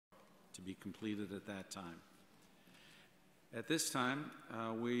to be completed at that time. At this time,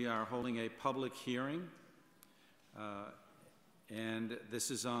 we are holding a public hearing, and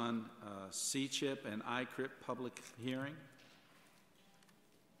this is on CCHIP and ICRIP public hearing.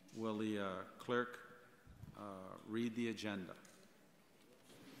 Will the clerk read the agenda?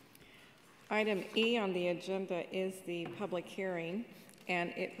 Item E on the agenda is the public hearing,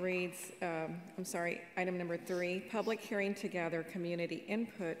 and it reads, item number 3, public hearing to gather community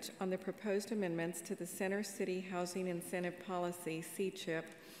input on the proposed amendments to the Center City Housing Incentive Policy, CCHIP,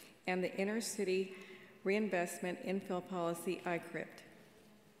 and the Inner City Reinvestment Infill Policy, ICRIP.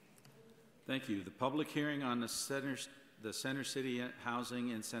 Thank you. The public hearing on the Center City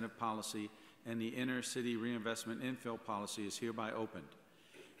Housing Incentive Policy and the Inner City Reinvestment Infill Policy is hereby opened.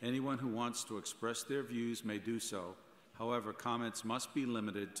 Anyone who wants to express their views may do so. However, comments must be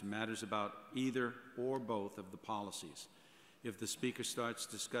limited to matters about either or both of the policies. If the speaker starts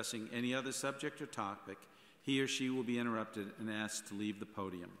discussing any other subject or topic, he or she will be interrupted and asked to leave the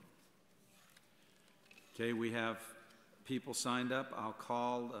podium. Okay, we have people signed up. I'll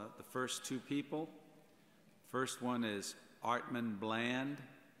call the first 2 people. First one is Artman Bland,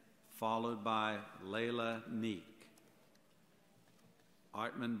 followed by Layla Neek.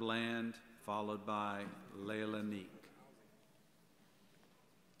 Artman Bland, followed by Layla Neek.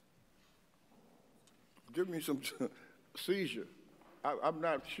 Give me some seizure. I'm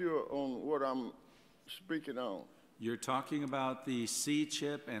not sure on what I'm speaking on. You're talking about the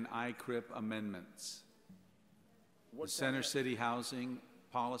CCHIP and ICRIP amendments. The Center City Housing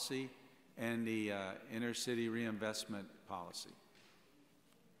Policy and the Inner City Reinvestment Policy.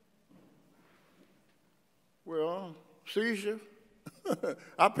 Well, seizure.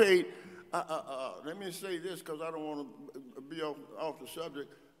 I paid, let me say this because I don't want to be off the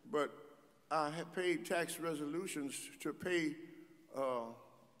subject, but I have paid tax resolutions to pay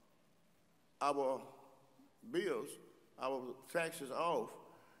our bills, our taxes off,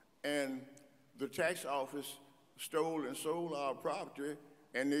 and the tax office stole and sold our property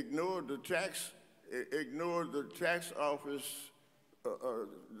and ignored the tax office,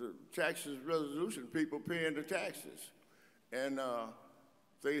 the taxes resolution people paying the taxes. And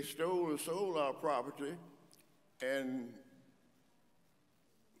they stole and sold our property and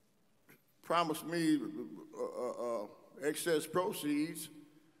promised me excess proceeds,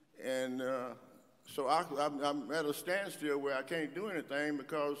 and so I'm at a standstill where I can't do anything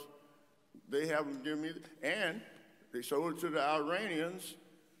because they haven't given me, and they sold it to the Iranians,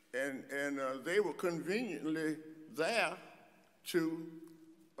 and they were conveniently there to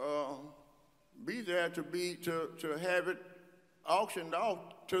be there to have it auctioned off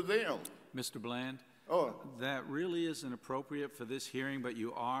to them. Mr. Bland, oh, that really isn't appropriate for this hearing, but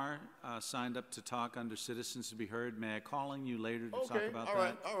you are signed up to talk under Citizens to be Heard. May I call on you later to talk about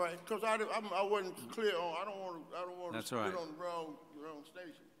that? All right, because I wasn't clear on. I don't want That's to right. put on the wrong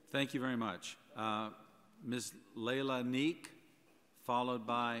station. Thank you very much. Ms. Layla Neek, followed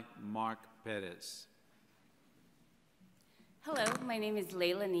by Mark Perez. Hello, my name is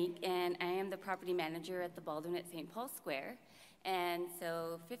Layla Neek, and I am the property manager at the Baldwin at St. Paul Square. And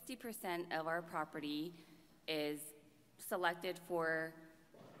so 50% of our property is selected for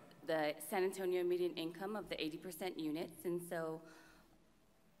the San Antonio median income of the 80% units. And so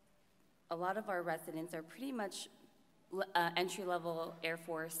a lot of our residents are pretty much entry-level Air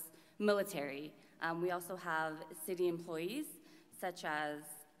Force military. We also have city employees, such as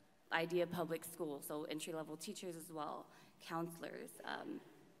IDEA Public Schools, so entry-level teachers as well, counselors.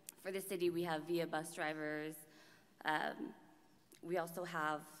 For the city, we have VIA bus drivers. We also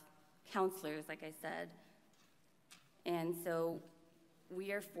have counselors, like I said. And so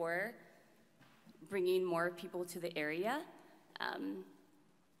we are for bringing more people to the area.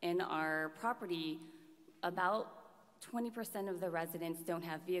 In our property, about 20% of the residents don't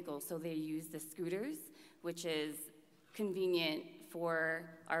have vehicles, so they use the scooters, which is convenient for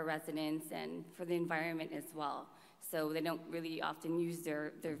our residents and for the environment as well. So they don't really often use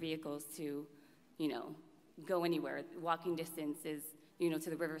their vehicles to, go anywhere. Walking distance is, to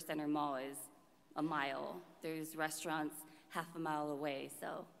the River Center Mall is a mile. There's restaurants half a mile away,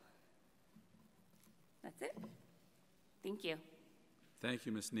 so that's it. Thank you. Thank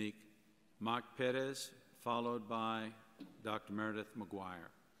you, Ms. Neek. Mark Perez, followed by Dr. Meredith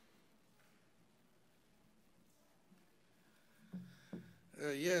McGuire.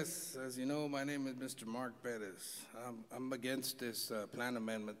 Yes, as you know, my name is Mr. Mark Perez. I'm against this plan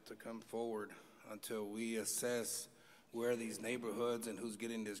amendment to come forward until we assess where these neighborhoods and who's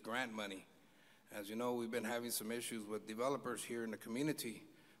getting this grant money. As you know, we've been having some issues with developers here in the community,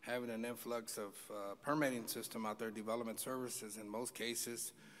 having an influx of permitting system out there, development services. In most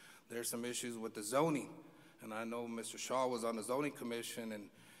cases, there's some issues with the zoning. And I know Mr. Shaw was on the zoning commission, and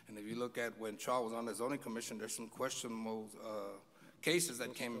if you look at when Shaw was on the zoning commission, there's some questionable cases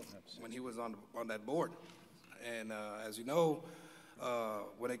that came when he was on that board. And as you know,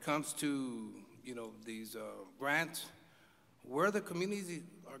 when it comes to, you know, these grants, where the communities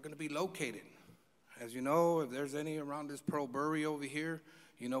are going to be located. As you know, if there's any around this Pearl Bury over here,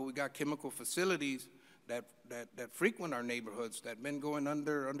 you know, we got chemical facilities that frequent our neighborhoods that been going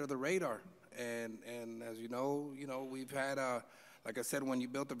under the radar. And as you know, we've had, like I said, when you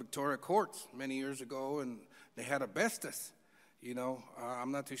built the Victoria Courts many years ago, and they had asbestos. You know,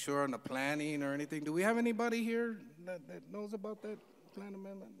 I'm not too sure on the planning or anything. Do we have anybody here that knows about that plan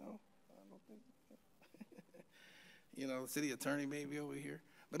amendment? No, I don't think. You know, city attorney maybe over here.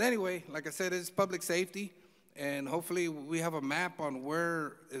 But anyway, like I said, it's public safety, and hopefully we have a map on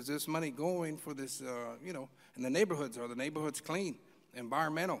where is this money going for this, you know, in the neighborhoods. Are the neighborhoods clean,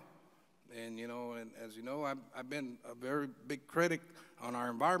 environmental? And, you know, and as you know, I've been a very big critic on our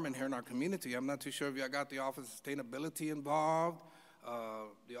environment here in our community. I'm not too sure if y'all got the Office of Sustainability involved,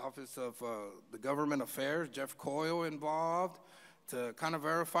 the Office of the Government Affairs, Jeff Coyle involved, to kind of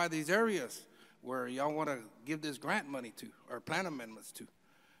verify these areas where y'all want to give this grant money to, or plan amendments to.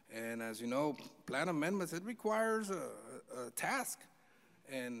 And as you know, plan amendments, it requires a task.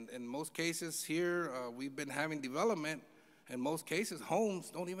 And in most cases here, we've been having development. In most cases, homes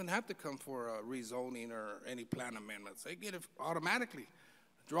don't even have to come for a rezoning or any plan amendments. They get it automatically,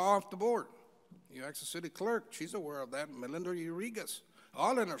 draw off the board. You ask the city clerk, she's aware of that. Melinda Urigas,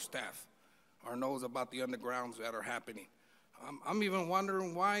 all in her staff knows about the undergrounds that are happening. I'm even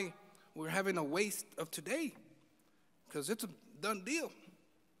wondering why we're having a waste of today, because it's a done deal.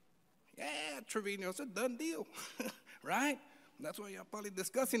 Yeah, Trevino, it's a done deal, right? That's why y'all probably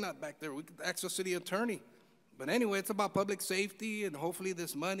discussing that back there. We could ask the city attorney. But anyway, it's about public safety, and hopefully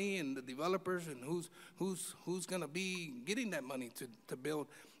this money and the developers and who's going to be getting that money to build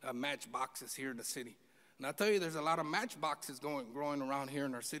matchboxes here in the city. And I tell you, there's a lot of matchboxes growing around here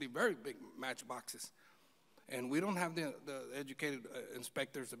in our city, very big matchboxes. And we don't have the educated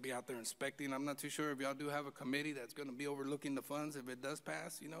inspectors to be out there inspecting. I'm not too sure if y'all do have a committee that's going to be overlooking the funds if it does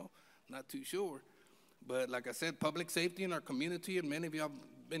pass, you know. Not too sure. But like I said, public safety in our community, and many of y'all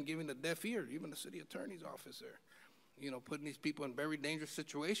been giving a deaf ear, even the city attorney's office there, you know, putting these people in very dangerous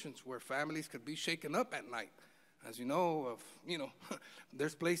situations where families could be shaken up at night. As you know,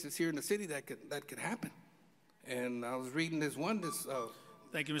 there's places here in the city that could happen. And I was reading this one.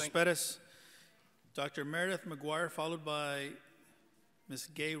 Thank you, Mr. Pettis. Dr. Meredith McGuire, followed by Ms.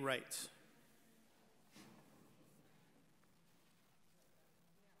 Gay Wright.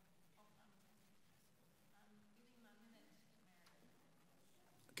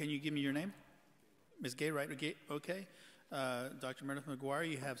 Can you give me your name? Ms. Gay, right? Okay. Dr. Meredith McGuire,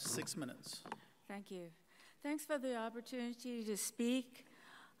 you have 6 minutes. Thank you. Thanks for the opportunity to speak.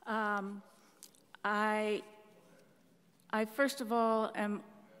 I first of all am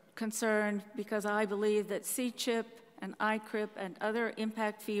concerned because I believe that CCHIP and ICRIP and other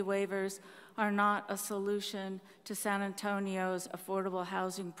impact fee waivers are not a solution to San Antonio's affordable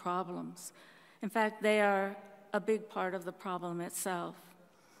housing problems. In fact, they are a big part of the problem itself.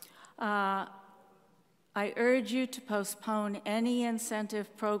 I urge you to postpone any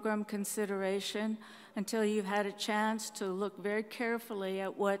incentive program consideration until you've had a chance to look very carefully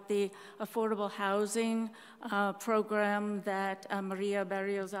at what the affordable housing program that Maria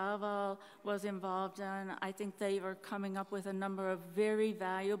Berriozábal was involved in. I think they are coming up with a number of very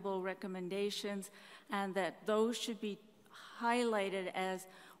valuable recommendations, and that those should be highlighted as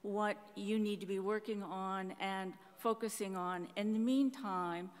what you need to be working on and focusing on. In the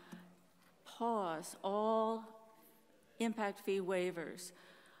meantime, pause all impact fee waivers.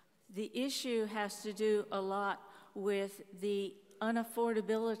 The issue has to do a lot with the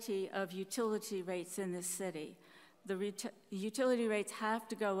unaffordability of utility rates in this city. The utility rates have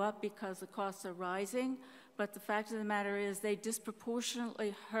to go up because the costs are rising, but the fact of the matter is they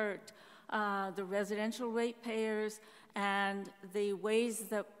disproportionately hurt the residential ratepayers, and the ways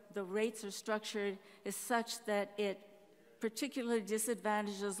that the rates are structured is such that it particularly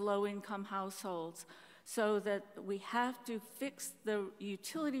disadvantages low-income households, so that we have to fix the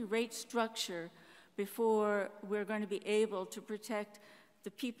utility rate structure before we're going to be able to protect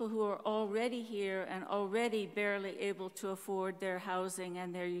the people who are already here and already barely able to afford their housing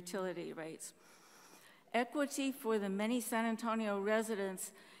and their utility rates. Equity for the many San Antonio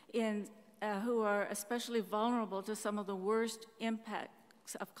residents who are especially vulnerable to some of the worst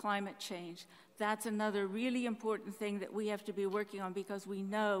impacts of climate change. That's another really important thing that we have to be working on, because we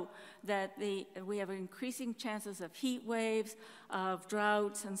know that we have increasing chances of heat waves, of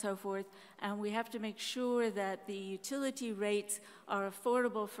droughts, and so forth, and we have to make sure that the utility rates are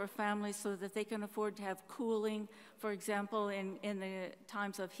affordable for families so that they can afford to have cooling, for example, in the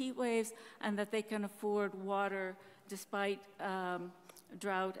times of heat waves, and that they can afford water despite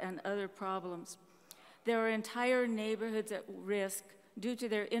drought and other problems. There are entire neighborhoods at risk due to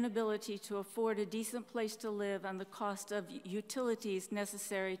their inability to afford a decent place to live and the cost of utilities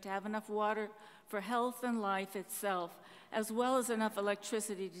necessary to have enough water for health and life itself, as well as enough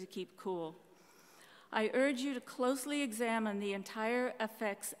electricity to keep cool. I urge you to closely examine the entire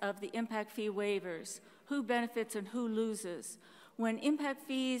effects of the impact fee waivers, who benefits and who loses. When impact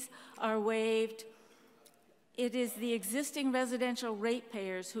fees are waived, it is the existing residential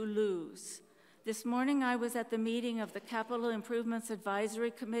ratepayers who lose. This morning I was at the meeting of the Capital Improvements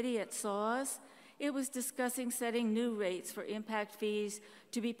Advisory Committee at SAWS. It was discussing setting new rates for impact fees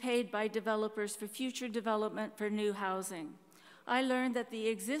to be paid by developers for future development for new housing. I learned that the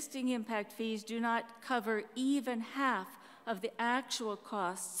existing impact fees do not cover even half of the actual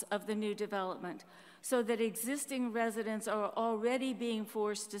costs of the new development, so that existing residents are already being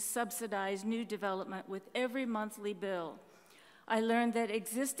forced to subsidize new development with every monthly bill. I learned that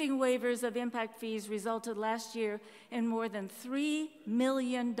existing waivers of impact fees resulted last year in more than $3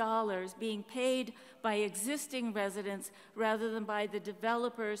 million being paid by existing residents rather than by the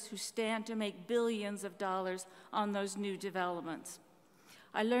developers who stand to make billions of dollars on those new developments.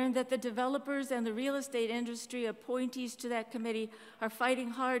 I learned that the developers and the real estate industry appointees to that committee are fighting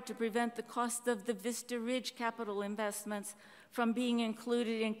hard to prevent the cost of the Vista Ridge capital investments from being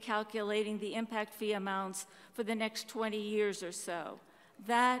included in calculating the impact fee amounts for the next 20 years or so.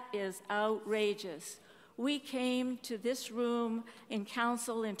 That is outrageous. We came to this room in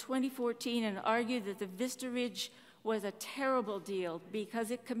council in 2014 and argued that the Vista Ridge was a terrible deal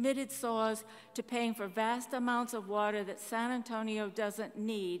because it committed SAWS to paying for vast amounts of water that San Antonio doesn't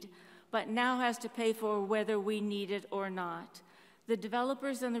need, but now has to pay for whether we need it or not. The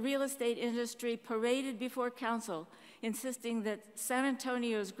developers and the real estate industry paraded before council, insisting that San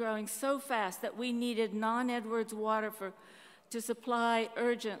Antonio is growing so fast that we needed non-Edwards water to supply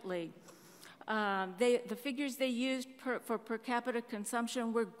urgently. The figures they used for per capita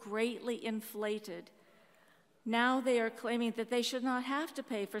consumption were greatly inflated. Now they are claiming that they should not have to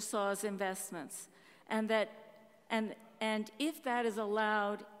pay for SAWS investments, and if that is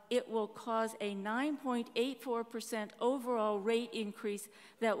allowed, it will cause a 9.84% overall rate increase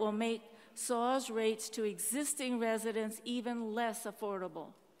that will make SAWS rates to existing residents even less affordable.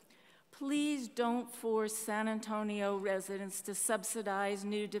 Please don't force San Antonio residents to subsidize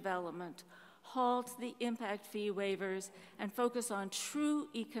new development. Halt the impact fee waivers and focus on true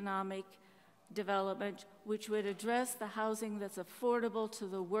economic development, which would address the housing that's affordable to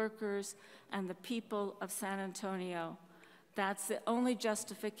the workers and the people of San Antonio. That's the only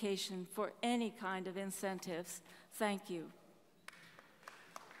justification for any kind of incentives. Thank you.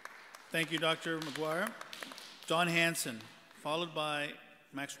 Thank you, Dr. McGuire. Don Hanson, followed by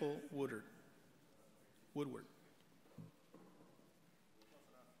Maxwell Woodward.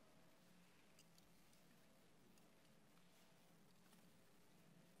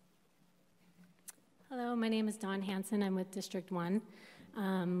 Hello, my name is Dawn Hanson. I'm with District 1,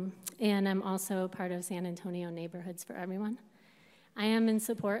 and I'm also part of San Antonio Neighborhoods for Everyone. I am in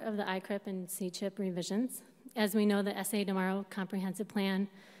support of the ICRIP and CCHIP revisions. As we know, the SA Tomorrow Comprehensive Plan,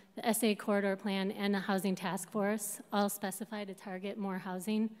 the SA Corridor Plan, and the Housing Task Force all specify to target more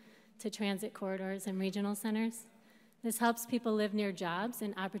housing to transit corridors and regional centers. This helps people live near jobs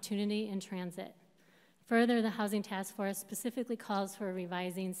and opportunity in transit. Further, the Housing Task Force specifically calls for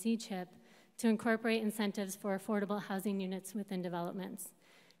revising CCHIP to incorporate incentives for affordable housing units within developments.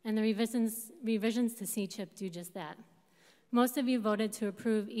 And the revisions to CCHIP do just that. Most of you voted to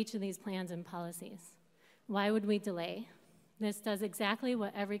approve each of these plans and policies. Why would we delay? This does exactly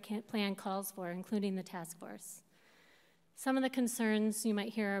what every plan calls for, including the task force. Some of the concerns you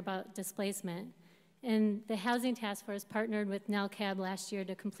might hear about displacement, and the Housing Task Force partnered with NELCAB last year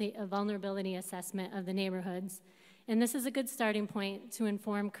to complete a vulnerability assessment of the neighborhoods. And this is a good starting point to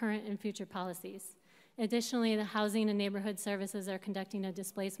inform current and future policies. Additionally, the Housing and Neighborhood Services are conducting a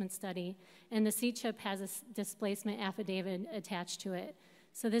displacement study, and the CCHIP has a displacement affidavit attached to it.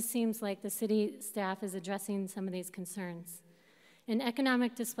 So this seems like the city staff is addressing some of these concerns. And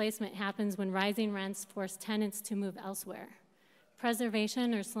economic displacement happens when rising rents force tenants to move elsewhere.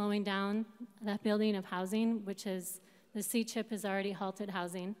 Preservation or slowing down the building of housing, which is the CCHIP has already halted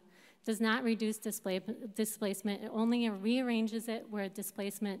housing, does not reduce displacement, it only rearranges it where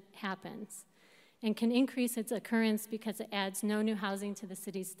displacement happens. and can increase its occurrence because it adds no new housing to the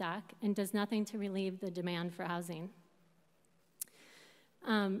city's stock and does nothing to relieve the demand for housing.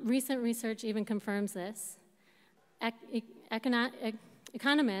 Recent research even confirms this.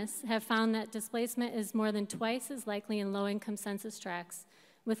 Economists have found that displacement is more than twice as likely in low-income census tracts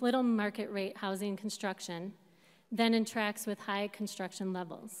with little market rate housing construction than in tracts with high construction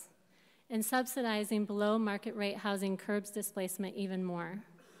levels. And subsidizing below market rate housing curbs displacement even more.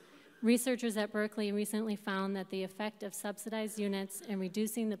 Researchers at Berkeley recently found that the effect of subsidized units in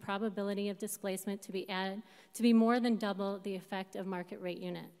reducing the probability of displacement to be more than double the effect of market rate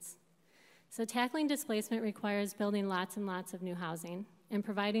units. So tackling displacement requires building lots and lots of new housing and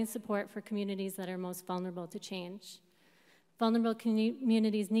providing support for communities that are most vulnerable to change. Vulnerable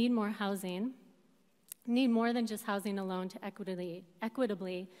communities need more housing, need more than just housing alone to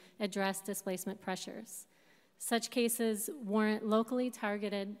equitably address displacement pressures. Such cases warrant locally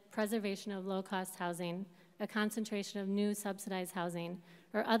targeted preservation of low-cost housing, a concentration of new subsidized housing,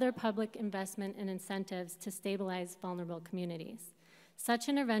 or other public investment and incentives to stabilize vulnerable communities. Such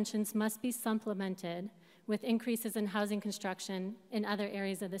interventions must be supplemented with increases in housing construction in other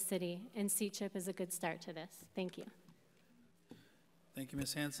areas of the city, and CCHIP is a good start to this. Thank you. Thank you,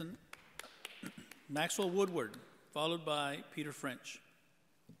 Ms. Hanson. Maxwell Woodward, followed by Peter French.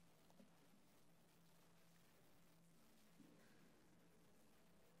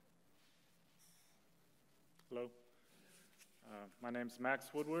 Hello. My name's Max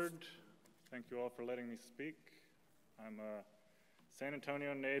Woodward. Thank you all for letting me speak. I'm a San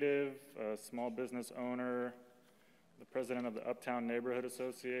Antonio native, a small business owner, the president of the Uptown Neighborhood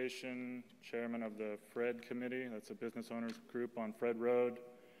Association, chairman of the FRED Committee, that's a business owners group on Fred Road,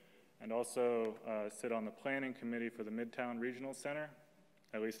 and also sit on the planning committee for the Midtown Regional Center.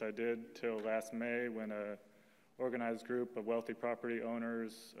 At least I did till last May when a organized group of wealthy property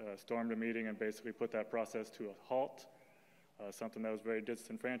owners stormed a meeting and basically put that process to a halt, something that was very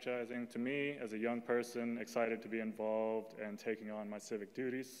disenfranchising to me as a young person, excited to be involved and taking on my civic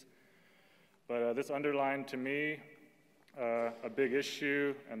duties. But this underlined to me a big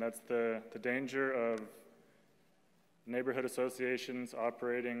issue, and that's the danger of neighborhood associations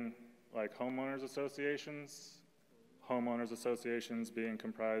operating like homeowners associations being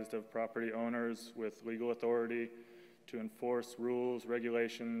comprised of property owners with legal authority to enforce rules,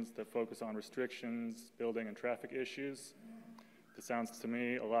 regulations that focus on restrictions, building and traffic issues. This sounds to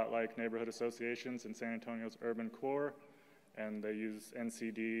me a lot like neighborhood associations in San Antonio's urban core, and they use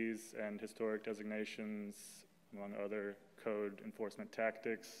NCDs and historic designations, among other code enforcement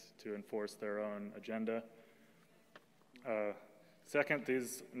tactics, to enforce their own agenda. Second,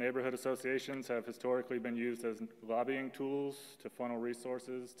 these neighborhood associations have historically been used as lobbying tools to funnel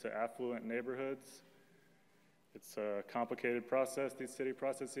resources to affluent neighborhoods. It's a complicated process, these city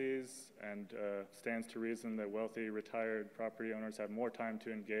processes, and stands to reason that wealthy retired property owners have more time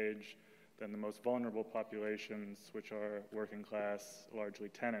to engage than the most vulnerable populations, which are working class, largely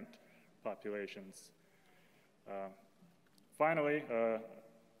tenant populations. Finally,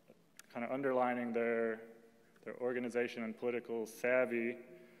 kind of underlining their organization and political savvy,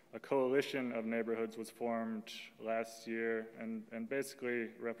 a coalition of neighborhoods was formed last year and basically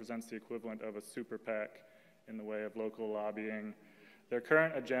represents the equivalent of a super PAC in the way of local lobbying. Their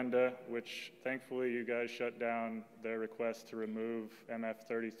current agenda, which thankfully you guys shut down their request to remove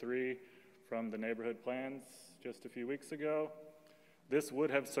MF33 from the neighborhood plans just a few weeks ago, this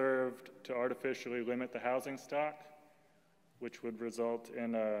would have served to artificially limit the housing stock, which would result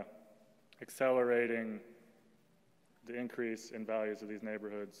in accelerating the increase in values of these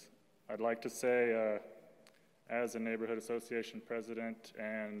neighborhoods. I'd like to say, as a neighborhood association president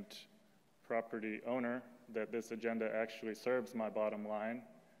and property owner, that this agenda actually serves my bottom line.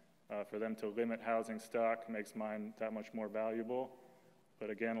 For them to limit housing stock makes mine that much more valuable.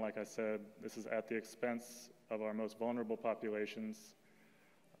 But again, like I said, this is at the expense of our most vulnerable populations.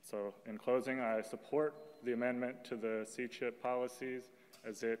 So in closing, I support the amendment to the CCHIP policies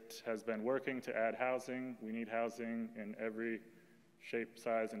as it has been working to add housing. We need housing in every shape,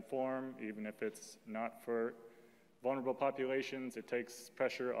 size, and form, even if it's not for vulnerable populations. It takes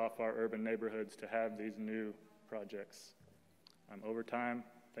pressure off our urban neighborhoods to have these new projects. I'm over time.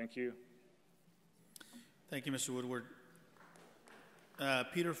 Thank you. Thank you, Mr. Woodward.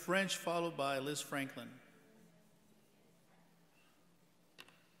 Peter French, followed by Liz Franklin.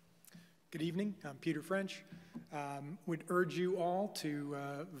 Good evening. I'm Peter French. Would urge you all to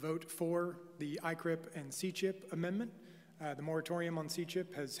vote for the ICRIP and CCHIP amendment. The moratorium on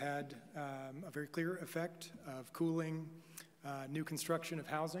CCHIP has had a very clear effect of cooling new construction of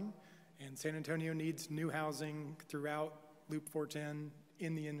housing, and San Antonio needs new housing throughout Loop 410,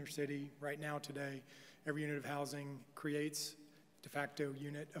 in the inner city right now today. Every unit of housing creates de facto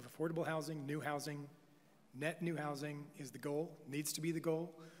unit of affordable housing, new housing. Net new housing is the goal, needs to be the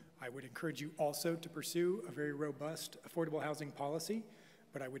goal. I would encourage you also to pursue a very robust affordable housing policy,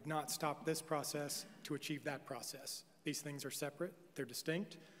 but I would not stop this process to achieve that process. These things are separate, they're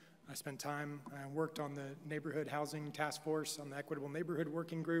distinct. I spent time, I worked on the Neighborhood Housing Task Force, on the Equitable Neighborhood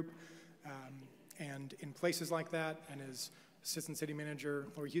Working Group, and in places like that, and as Assistant City Manager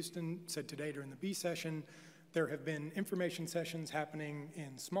Lori Houston said today during the B session, there have been information sessions happening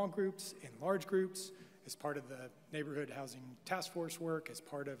in small groups, in large groups, as part of the Neighborhood Housing Task Force work, as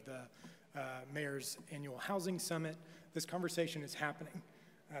part of the Mayor's Annual Housing Summit. This conversation is happening.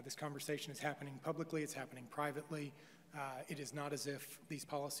 This conversation is happening publicly, it's happening privately. It is not as if these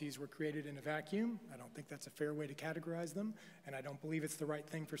policies were created in a vacuum. I don't think that's a fair way to categorize them, and I don't believe it's the right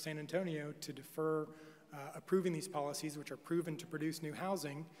thing for San Antonio to defer approving these policies, which are proven to produce new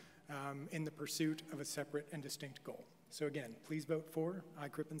housing, in the pursuit of a separate and distinct goal. So again, please vote for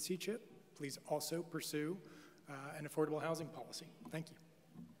ICRIP and CCHIP. Please also pursue an affordable housing policy. Thank you.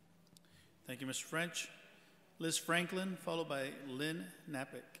 Thank you, Mr. French. Liz Franklin, followed by Lynn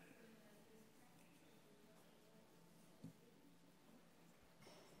Napick.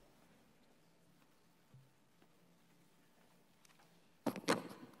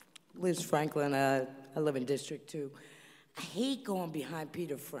 Liz Franklin, I live in District 2. I hate going behind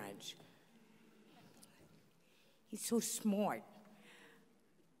Peter French. He's so smart.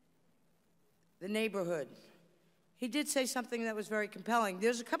 The neighborhood. He did say something that was very compelling.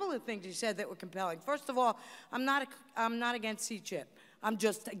 There's a couple of things he said that were compelling. First of all, I'm not against CCHIP. I'm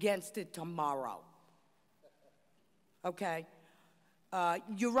just against it tomorrow. Okay?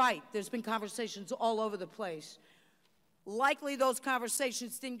 You're right. There's been conversations all over the place. Likely those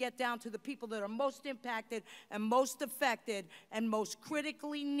conversations didn't get down to the people that are most impacted and most affected and most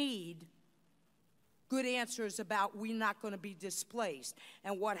critically need good answers about we're not going to be displaced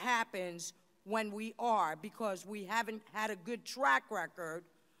and what happens when we are, because we haven't had a good track record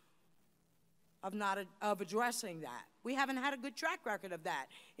of addressing that. We haven't had a good track record of that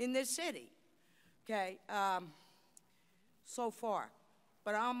in this city, okay, so far.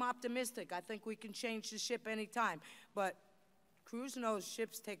 But I'm optimistic. I think we can change the ship anytime. But Cruz knows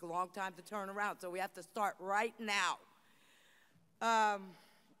ships take a long time to turn around, so we have to start right now.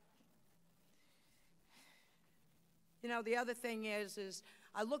 You know, the other thing is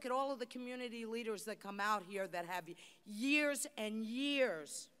I look at all of the community leaders that come out here that have years and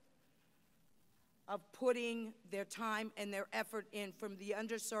years of putting their time and their effort in from the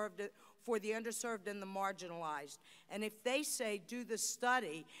underserved, for the underserved and the marginalized. And if they say do the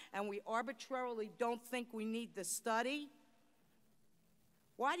study and we arbitrarily don't think we need the study,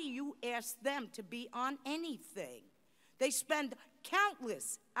 why do you ask them to be on anything? They spend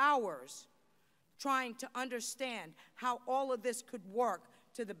countless hours trying to understand how all of this could work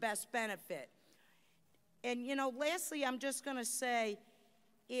to the best benefit. And you know, lastly, I'm just going to say,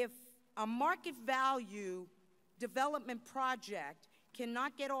 if a market value development project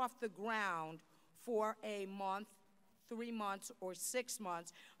cannot get off the ground for a month, 3 months, or 6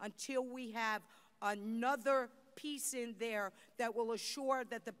 months until we have another piece in there that will assure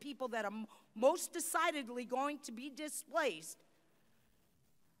that the people that are most decidedly going to be displaced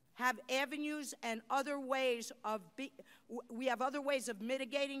have avenues and other ways of we have other ways of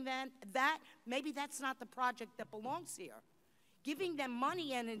mitigating that, maybe that's not the project that belongs here. Giving them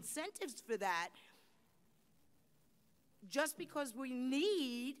money and incentives for that just because we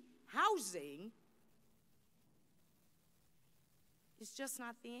need housing is just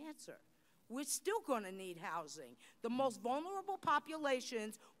not the answer. We're still going to need housing. The most vulnerable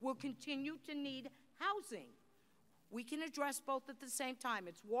populations will continue to need housing. We can address both at the same time.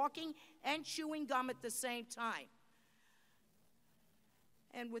 It's walking and chewing gum at the same time.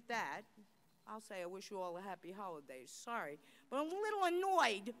 And with that, I'll say I wish you all a happy holidays. Sorry, but I'm a little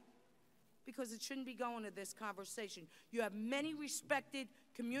annoyed because it shouldn't be going to this conversation. You have many respected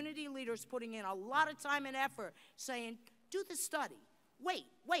community leaders putting in a lot of time and effort saying, do the study. Wait,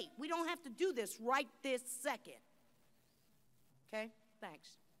 we don't have to do this right this second. Okay, thanks.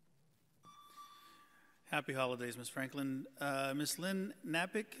 Happy holidays, Ms. Franklin. Ms. Lynn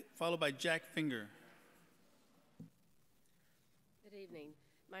Napick, followed by Jack Finger. Good evening.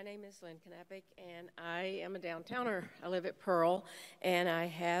 My name is Lynn Knappich, and I am a downtowner. I live at Pearl, and I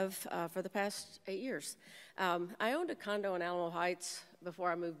have for the past 8 years. I owned a condo in Alamo Heights before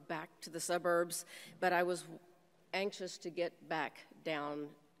I moved back to the suburbs, but I was anxious to get back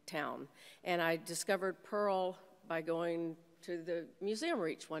downtown. And I discovered Pearl by going to the museum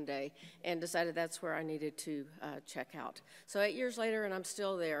reach one day and decided that's where I needed to check out. So 8 years later, and I'm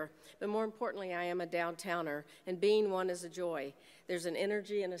still there. But more importantly, I am a downtowner, and being one is a joy. There's an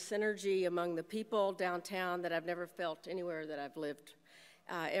energy and a synergy among the people downtown that I've never felt anywhere that I've lived.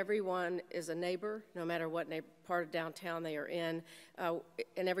 Everyone is a neighbor, no matter what part of downtown they are in.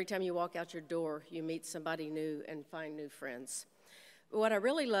 And every time you walk out your door, you meet somebody new and find new friends. What I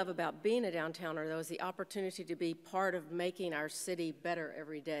really love about being a downtowner, though, is the opportunity to be part of making our city better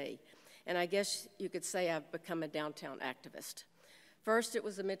every day. And I guess you could say I've become a downtown activist. First, it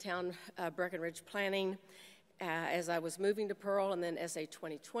was the Midtown Breckenridge planning as I was moving to Pearl, and then SA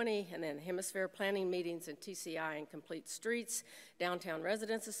 2020, and then Hemisphere planning meetings and TCI and Complete Streets, Downtown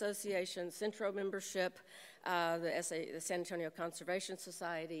Residents Association, Centro membership, the San Antonio Conservation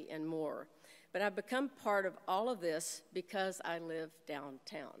Society, and more. But I've become part of all of this because I live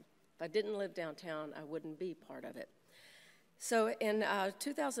downtown. If I didn't live downtown, I wouldn't be part of it. So in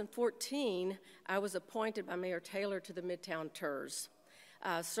 2014, I was appointed by Mayor Taylor to the Midtown TERS.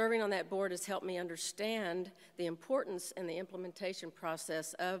 Serving on that board has helped me understand the importance and the implementation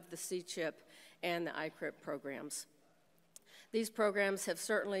process of the CCHIP and the ICRIP programs. These programs have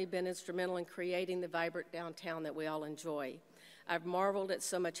certainly been instrumental in creating the vibrant downtown that we all enjoy. I've marveled at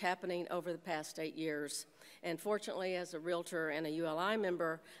so much happening over the past 8 years. And fortunately, as a realtor and a ULI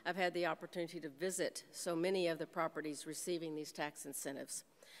member, I've had the opportunity to visit so many of the properties receiving these tax incentives.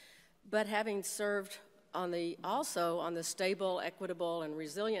 But having served also on the Stable, Equitable, and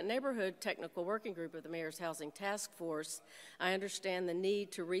Resilient Neighborhood Technical Working Group of the Mayor's Housing Task Force, I understand the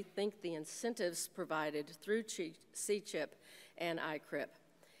need to rethink the incentives provided through CCHIP and ICRIP.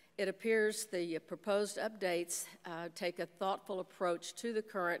 It appears the proposed updates take a thoughtful approach to the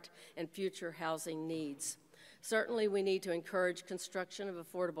current and future housing needs. Certainly, we need to encourage construction of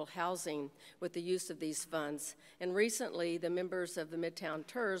affordable housing with the use of these funds. And recently, the members of the Midtown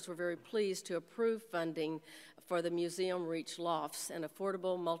TERS were very pleased to approve funding for the Museum Reach Lofts, an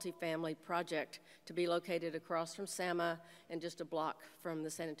affordable multifamily project to be located across from SAMA and just a block from the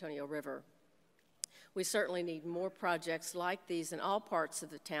San Antonio River. We certainly need more projects like these in all parts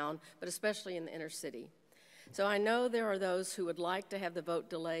of the town, but especially in the inner city. So I know there are those who would like to have the vote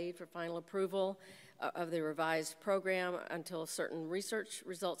delayed for final approval of the revised program until certain research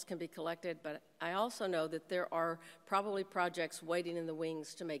results can be collected, but I also know that there are probably projects waiting in the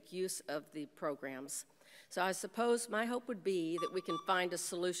wings to make use of the programs. So I suppose my hope would be that we can find a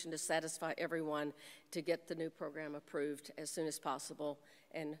solution to satisfy everyone to get the new program approved as soon as possible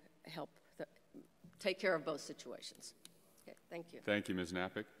and help take care of both situations. Okay, thank you. Thank you, Ms.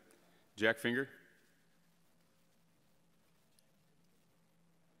 Knapik. Jack Finger.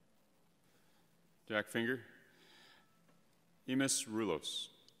 Jack Finger. Emis Roulos.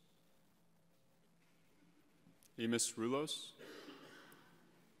 Emis Roulos.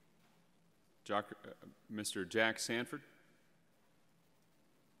 Mr. Jack Sanford.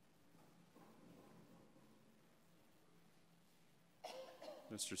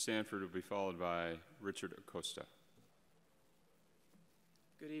 Mr. Sanford will be followed by Richard Acosta.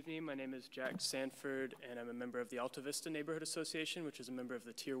 Good evening. My name is Jack Sanford, and I'm a member of the Alta Vista Neighborhood Association, which is a member of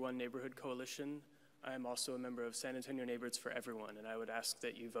the Tier 1 Neighborhood Coalition. I am also a member of San Antonio Neighborhoods for Everyone, and I would ask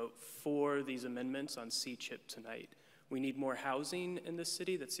that you vote for these amendments on CCHIP tonight. We need more housing in this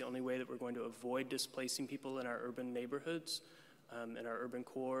city. That's the only way that we're going to avoid displacing people in our urban neighborhoods, in our urban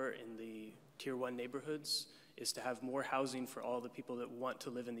core, in the Tier 1 neighborhoods, is to have more housing for all the people that want to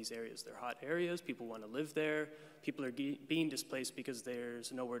live in these areas. They're hot areas, people want to live there. People are being displaced because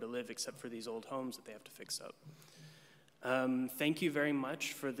there's nowhere to live except for these old homes that they have to fix up. Thank you very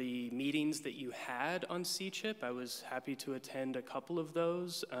much for the meetings that you had on CCHIP. I was happy to attend a couple of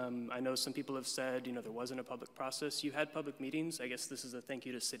those. I know some people have said, you know, there wasn't a public process. You had public meetings. I guess this is a thank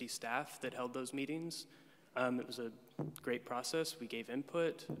you to city staff that held those meetings. It was a great process. We gave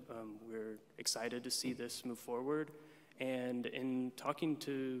input. We're excited to see this move forward. And in talking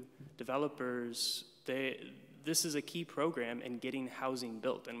to developers, this is a key program in getting housing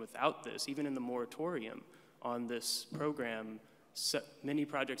built. And without this, even in the moratorium on this program, many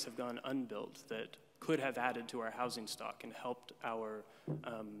projects have gone unbuilt that could have added to our housing stock and helped our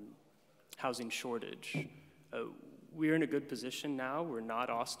housing shortage. We're in a good position now. We're not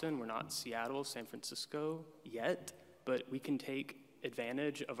Austin, we're not Seattle, San Francisco yet, but we can take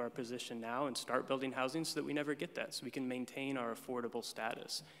advantage of our position now and start building housing so that we never get that, so we can maintain our affordable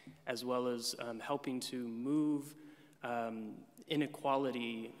status, as well as helping to move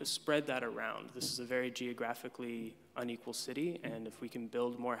inequality, spread that around. This is a very geographically unequal city, and if we can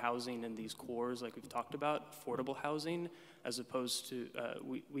build more housing in these cores like we've talked about, affordable housing, as opposed to,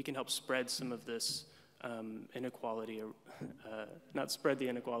 we can help spread some of this inequality, not spread the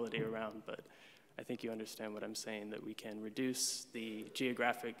inequality around, but I think you understand what I'm saying, that we can reduce the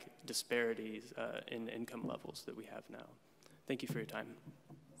geographic disparities in income levels that we have now. Thank you for your time.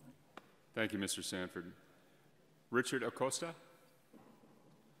 Thank you, Mr. Sanford. Richard Acosta?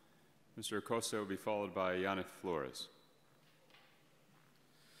 Mr. Acosta will be followed by Yaneth Flores.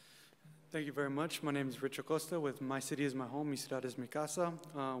 Thank you very much. My name is Rich Acosta with My City is My Home, Mi Ciudad es Mi Casa.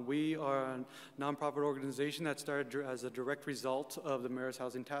 We are a nonprofit organization that started as a direct result of the Mayor's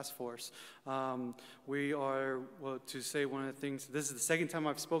Housing Task Force. We are, well, to say one of the things, this is the second time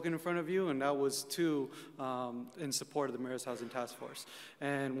I've spoken in front of you, and that was in support of the Mayor's Housing Task Force.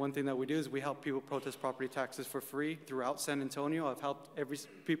 And one thing that we do is we help people protest property taxes for free throughout San Antonio. I've helped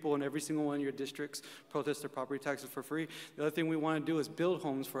people in every single one of your districts protest their property taxes for free. The other thing we want to do is build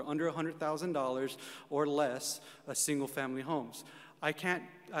homes for under $100,000 or less, single-family homes. I'm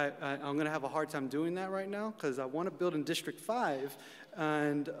going to have a hard time doing that right now because I want to build in District 5,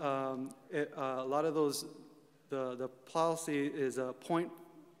 and a lot of those, the policy is a point.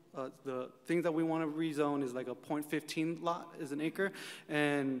 The things that we want to rezone is like a 0.15 lot is an acre,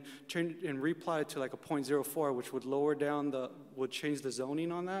 and reply to like a 0.04, which would lower down would change the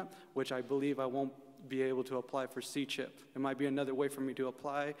zoning on that, which I believe I won't be able to apply for C-CHIP. It might be another way for me to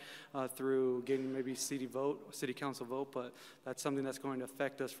apply through getting maybe city council vote, but that's something that's going to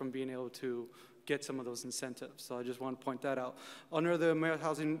affect us from being able to get some of those incentives. So I just want to point that out. Under the Mayor's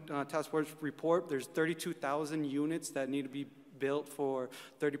Housing Task Force report, there's 32,000 units that need to be built for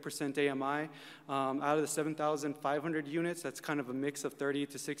 30% AMI. Out of the 7,500 units, that's kind of a mix of 30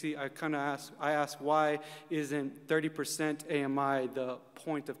 to 60. I ask why isn't 30% AMI the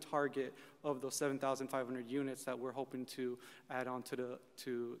point of target of those 7,500 units that we're hoping to add on to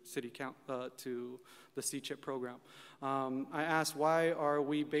the C-CHIP program. I asked, why are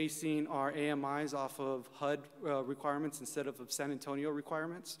we basing our AMIs off of HUD requirements instead of San Antonio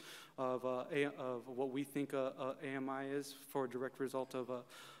requirements of what we think a AMI is for a direct result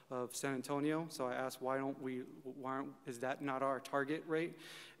of San Antonio? So I asked, is that not our target rate?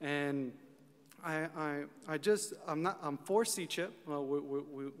 And I'm for C-CHIP.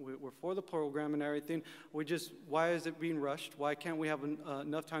 We're for the program and everything. Why is it being rushed? Why can't we have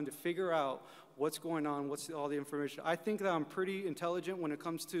enough time to figure out what's going on, what's all the information? I think that I'm pretty intelligent when it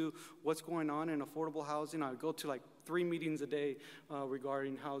comes to what's going on in affordable housing. I go to like 3 meetings a day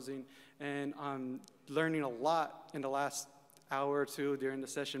regarding housing, and I'm learning a lot in the last hour or two during the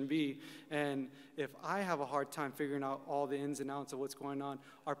session B. And if I have a hard time figuring out all the ins and outs of what's going on,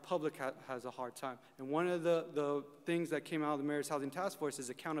 our public has a hard time. And one of the things that came out of the Mayor's Housing Task Force is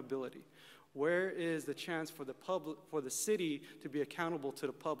accountability. Where is the chance for the public, for the city to be accountable to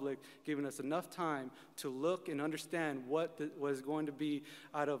the public, giving us enough time to look and understand what was going to be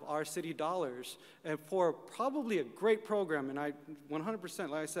out of our city dollars, and for probably a great program. And I 100%,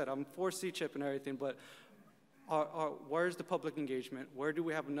 like I said, I'm for C-CHIP and everything, but where's the public engagement? Where do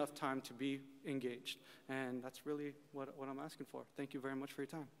we have enough time to be engaged? And that's really what I'm asking for. Thank you very much for your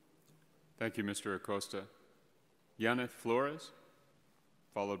time. Thank you, Mr. Acosta. Yaneth Flores,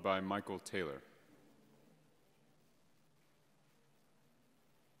 followed by Michael Taylor.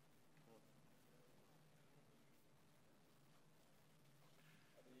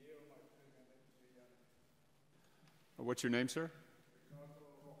 What's your name, sir?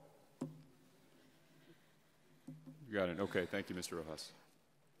 You got it. Okay, thank you, Mr. Rojas.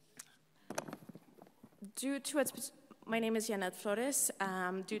 My name is Yaneth Flores.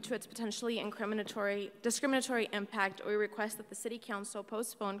 Due to its potentially discriminatory impact, we request that the City Council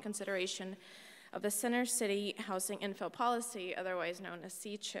postpone consideration of the Center City Housing Infill Policy, otherwise known as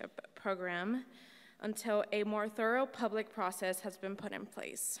C-CHIP program, until a more thorough public process has been put in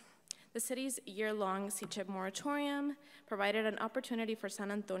place. The city's year-long C-CHIP moratorium provided an opportunity for San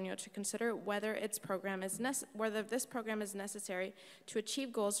Antonio to consider whether this program is necessary to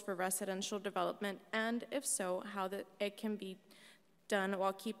achieve goals for residential development, and if so, how it can be done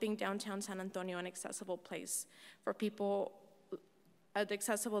while keeping downtown San Antonio an accessible place for people, an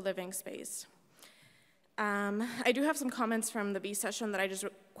accessible living space. I do have some comments from the B session that I just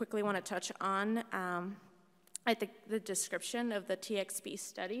quickly want to touch on. I think the description of the TXP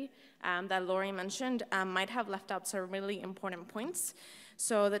study that Lori mentioned might have left out some really important points.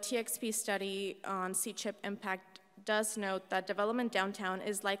 So the TXP study on C-CHIP impact does note that development downtown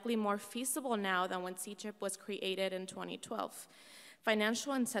is likely more feasible now than when C-CHIP was created in 2012.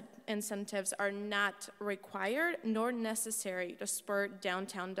 Financial incentives are not required nor necessary to spur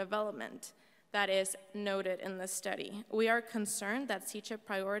downtown development. that is noted in the study. We are concerned that CCHIP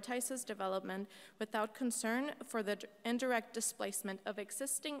prioritizes development without concern for the indirect displacement of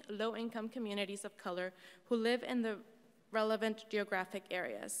existing low-income communities of color who live in the relevant geographic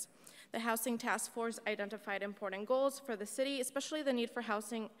areas. The Housing Task Force identified important goals for the city, especially the need for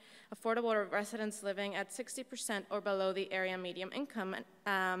housing affordable to residents living at 60% or below the area median income,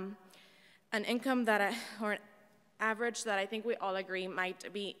 an income that, or an average that I think we all agree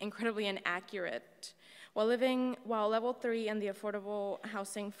might be incredibly inaccurate. While Level 3 and the Affordable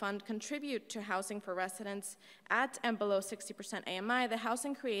Housing Fund contribute to housing for residents at and below 60% AMI, the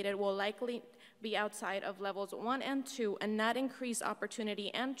housing created will likely be outside of levels 1 and 2 and not increase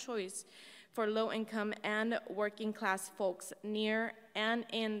opportunity and choice for low-income and working-class folks near and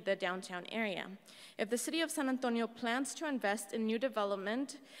in the downtown area. If the City of San Antonio plans to invest in new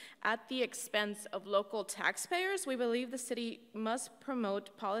development at the expense of local taxpayers, we believe the city must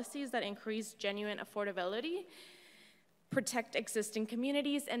promote policies that increase genuine affordability, protect existing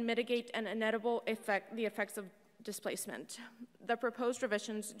communities, and mitigate the effects of displacement. The proposed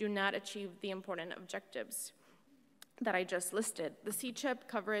revisions do not achieve the important objectives that I just listed. The CCHIP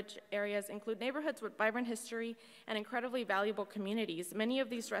coverage areas include neighborhoods with vibrant history and incredibly valuable communities. Many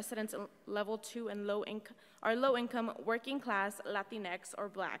of these residents in level 2 and are low-income, working-class, Latinx, or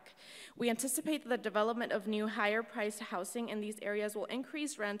Black. We anticipate that the development of new, higher-priced housing in these areas will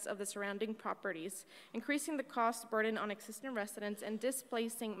increase rents of the surrounding properties, increasing the cost burden on existing residents and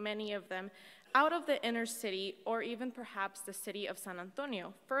displacing many of them out of the inner city or even perhaps the city of San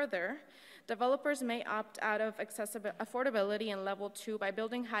Antonio. Further, developers may opt out of affordability in level 2 by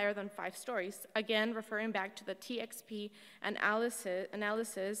building higher than 5 stories. Again, referring back to the TXP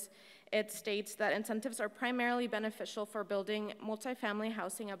analysis, it states that incentives are primarily beneficial for building multifamily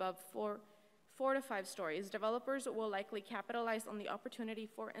housing above 4 to 5 stories. Developers will likely capitalize on the opportunity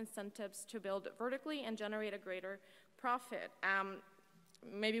for incentives to build vertically and generate a greater profit.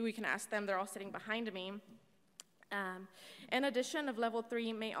 Maybe we can ask them, they're all sitting behind me. In addition, of level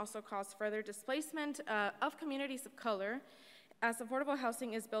 3 may also cause further displacement of communities of color, as affordable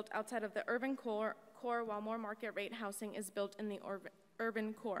housing is built outside of the urban core while more market rate housing is built in the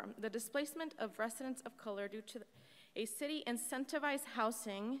urban core. The displacement of residents of color due to a city incentivized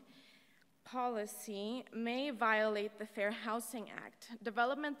housing policy may violate the Fair Housing Act.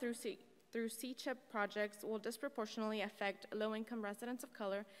 Development through CCHIP projects will disproportionately affect low-income residents of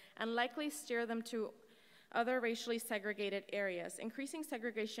color and likely steer them to other racially segregated areas, increasing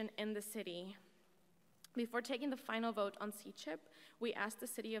segregation in the city. Before taking the final vote on CCHIP, we asked the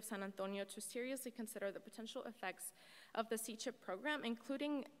City of San Antonio to seriously consider the potential effects of the CCHIP program,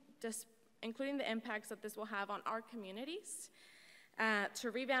 including the impacts that this will have on our communities,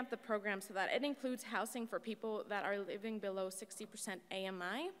 to revamp the program so that it includes housing for people that are living below 60%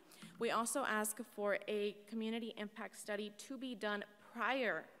 AMI. We also ask for a community impact study to be done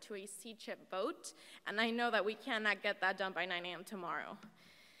prior to a CCHIP vote, and I know that we cannot get that done by 9 a.m. tomorrow.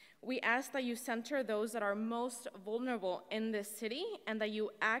 We ask that you center those that are most vulnerable in this city and that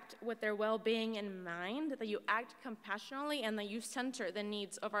you act with their well-being in mind, that you act compassionately, and that you center the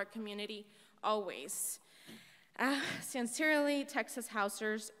needs of our community always. Sincerely, Texas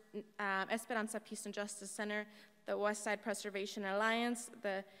Housers, Esperanza Peace and Justice Center, the West Side Preservation Alliance,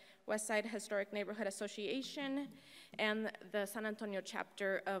 the West Side Historic Neighborhood Association, and the San Antonio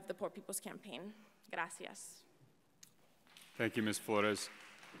chapter of the Poor People's Campaign. Gracias. Thank you, Ms. Flores.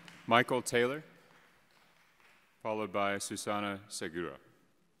 Michael Taylor, followed by Susana Segura.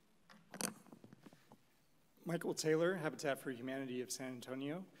 Michael Taylor, Habitat for Humanity of San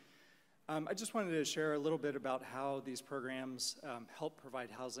Antonio. I just wanted to share a little bit about how these programs help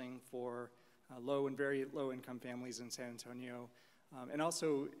provide housing for low and very low income families in San Antonio, and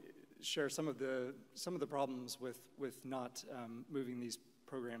also share some of the problems with not moving these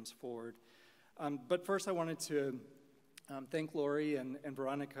programs forward. But first I wanted to thank Lori and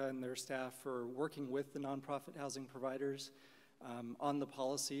Veronica and their staff for working with the nonprofit housing providers on the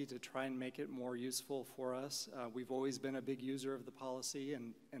policy to try and make it more useful for us. We've always been a big user of the policy,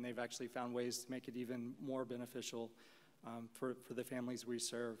 and they've actually found ways to make it even more beneficial for the families we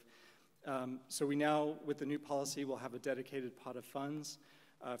serve. So we now, with the new policy, will have a dedicated pot of funds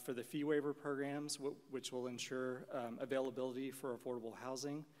for the fee waiver programs, which will ensure availability for affordable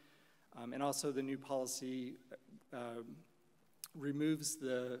housing. And also the new policy removes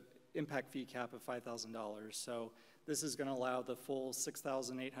the impact fee cap of $5,000. So this is going to allow the full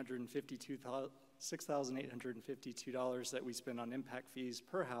 $6,852 that we spend on impact fees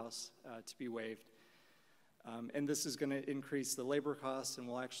per house to be waived. And this is going to increase the labor costs and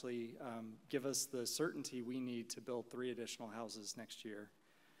will actually give us the certainty we need to build 3 additional houses next year.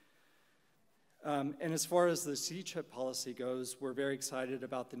 And as far as the CCHIP policy goes, we're very excited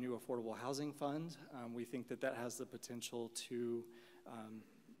about the new Affordable Housing Fund. We think that that has the potential to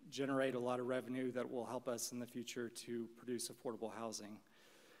generate a lot of revenue that will help us in the future to produce affordable housing.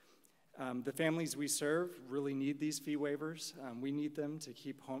 The families we serve really need these fee waivers. We need them to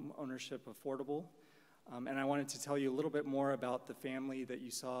keep home ownership affordable. And I wanted to tell you a little bit more about the family that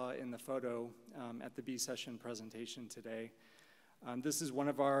you saw in the photo at the B session presentation today. This is one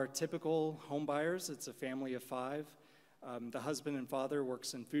of our typical home buyers. It's a family of 5. The husband and father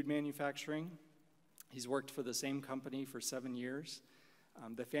works in food manufacturing. He's worked for the same company for 7 years.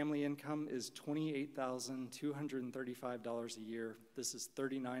 The family income is $28,235 a year. This is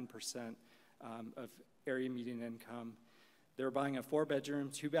 39% of area median income. They're buying a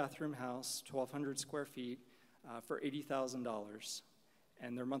 4-bedroom, 2-bathroom house, 1,200 square feet for $80,000.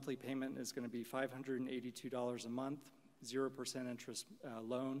 And their monthly payment is going to be $582 a month, 0% interest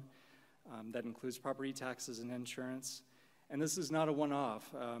loan. That includes property taxes and insurance. And this is not a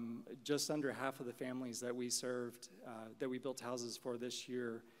one-off. Just under half of the families that we served, that we built houses for this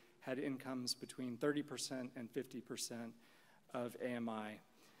year, had incomes between 30% and 50% of AMI.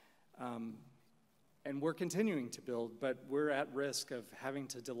 And we're continuing to build, but we're at risk of having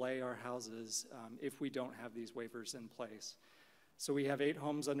to delay our houses if we don't have these waivers in place. So we have 8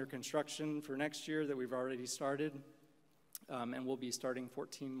 homes under construction for next year that we've already started, and we'll be starting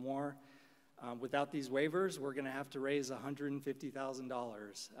 14 more. Without these waivers, we're going to have to raise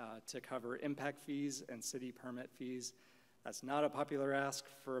 $150,000 to cover impact fees and city permit fees. That's not a popular ask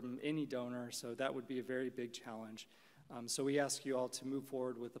from any donor, so that would be a very big challenge. So we ask you all to move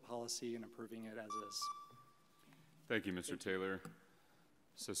forward with the policy and approving it as is. Thank you, Mr. Taylor.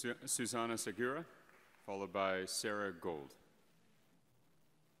 So Susana Segura, followed by Sarah Gold.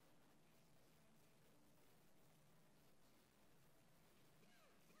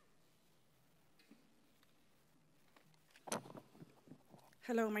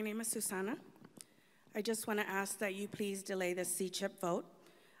 Hello, my name is Susana. I just want to ask that you please delay the CCHIP vote.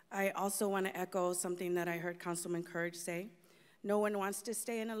 I also want to echo something that I heard Councilman Courage say. No one wants to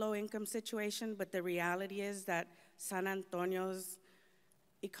stay in a low-income situation, but the reality is that San Antonio's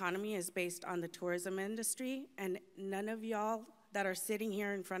economy is based on the tourism industry, and none of y'all that are sitting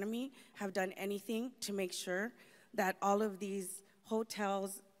here in front of me have done anything to make sure that all of these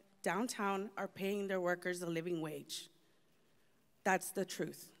hotels downtown are paying their workers a living wage. That's the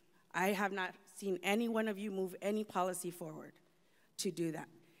truth. I have not seen any one of you move any policy forward to do that.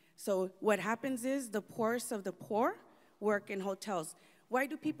 So what happens is the poorest of the poor work in hotels. Why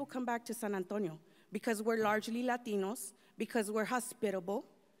do people come back to San Antonio? Because we're largely Latinos, because we're hospitable,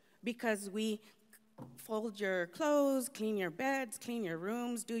 because we fold your clothes, clean your beds, clean your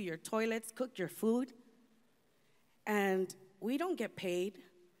rooms, do your toilets, cook your food. And we don't get paid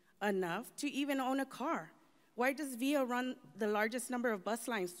enough to even own a car. Why does VIA run the largest number of bus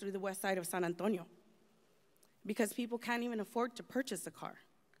lines through the west side of San Antonio? Because people can't even afford to purchase a car.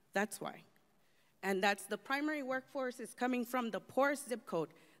 That's why. And that's the primary workforce is coming from the poorest zip code.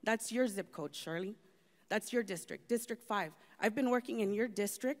 That's your zip code, Shirley. That's your district, District 5. I've been working in your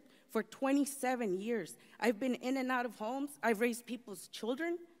district for 27 years. I've been in and out of homes. I've raised people's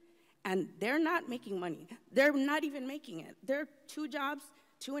children, and they're not making money. They're not even making it. They're 2 jobs,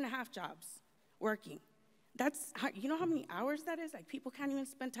 2.5 jobs working. That's how, you know how many hours that is? Like, people can't even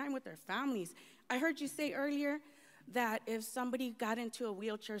spend time with their families. I heard you say earlier that if somebody got into a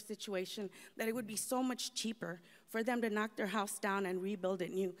wheelchair situation, that it would be so much cheaper for them to knock their house down and rebuild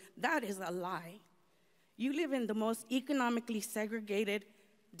it new. That is a lie. You live in the most economically segregated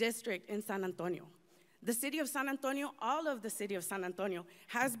district in San Antonio. The city of San Antonio, all of the city of San Antonio,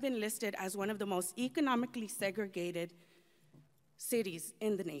 has been listed as one of the most economically segregated cities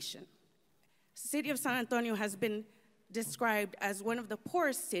in the nation. City of San Antonio has been described as one of the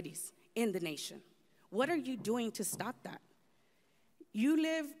poorest cities in the nation. What are you doing to stop that? You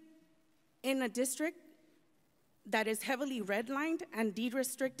live in a district that is heavily redlined and deed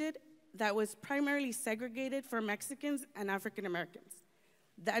restricted, that was primarily segregated for Mexicans and African Americans.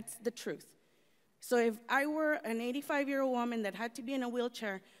 That's the truth. So if I were an 85-year-old woman that had to be in a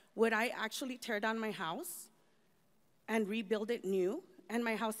wheelchair, would I actually tear down my house and rebuild it new? And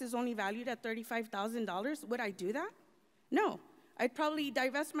my house is only valued at $35,000, would I do that? No. I'd probably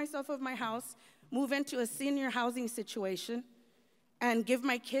divest myself of my house, move into a senior housing situation, and give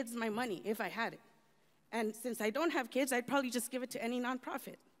my kids my money if I had it. And since I don't have kids, I'd probably just give it to any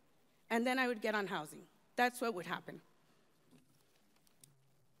nonprofit. And then I would get on housing. That's what would happen.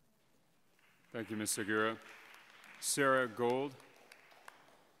 Thank you, Ms. Segura. Sarah Gold.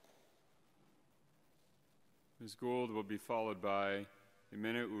 Ms. Gould will be followed by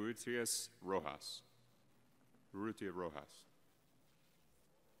Jimena Urrutia Rojas. Urrutia Rojas.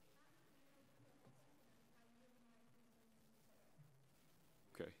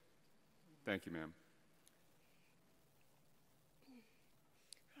 Okay. Thank you, ma'am.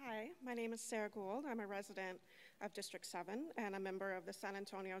 Hi, my name is Sarah Gould. I'm a resident of District 7 and a member of the San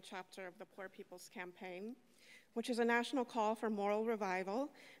Antonio chapter of the Poor People's Campaign, which is a national call for moral revival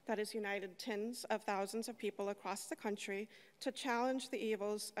that has united tens of thousands of people across the country to challenge the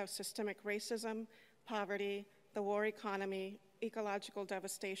evils of systemic racism, poverty, the war economy, ecological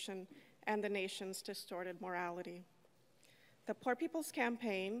devastation, and the nation's distorted morality. The Poor People's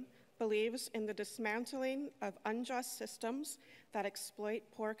Campaign believes in the dismantling of unjust systems that exploit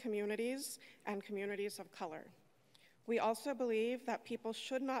poor communities and communities of color. We also believe that people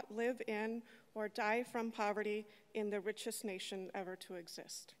should not live in or die from poverty in the richest nation ever to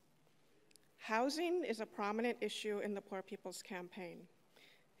exist. Housing is a prominent issue in the Poor People's Campaign.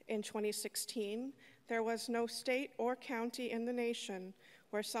 In 2016, there was no state or county in the nation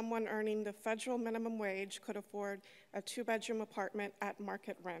where someone earning the federal minimum wage could afford a 2-bedroom apartment at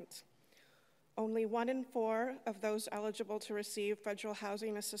market rent. Only 1 in 4 of those eligible to receive federal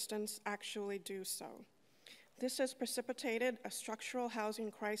housing assistance actually do so. This has precipitated a structural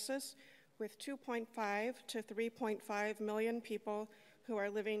housing crisis with 2.5 to 3.5 million people who are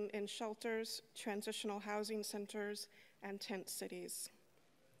living in shelters, transitional housing centers, and tent cities.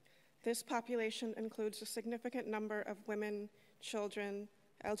 This population includes a significant number of women, children,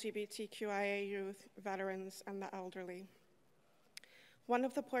 LGBTQIA youth, veterans, and the elderly. One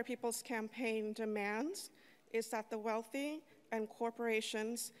of the Poor People's Campaign demands is that the wealthy and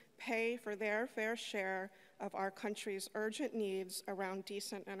corporations pay for their fair share of our country's urgent needs around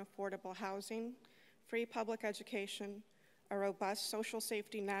decent and affordable housing, free public education, a robust social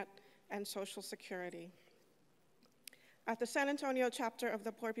safety net, and social security. At the San Antonio chapter of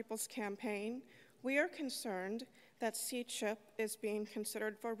the Poor People's Campaign, we are concerned that CCHIP is being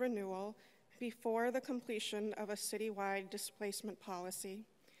considered for renewal before the completion of a citywide displacement policy,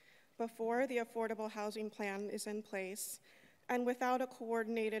 before the affordable housing plan is in place, and without a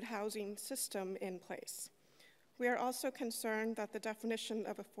coordinated housing system in place. We are also concerned that the definition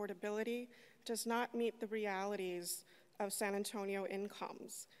of affordability does not meet the realities of San Antonio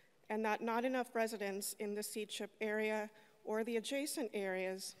incomes, and that not enough residents in the CCHIP area or the adjacent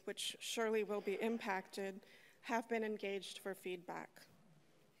areas, which surely will be impacted, have been engaged for feedback.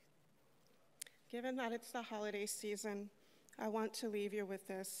 Given that it's the holiday season, I want to leave you with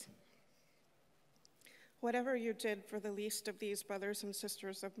this. Whatever you did for the least of these brothers and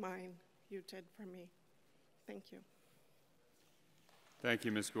sisters of mine, you did for me. Thank you. Thank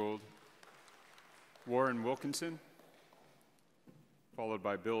you, Ms. Gould. Warren Wilkinson, followed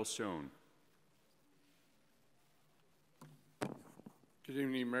by Bill Schoen. Good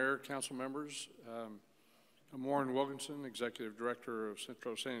evening, Mayor, Council members. I'm Warren Wilkinson, Executive Director of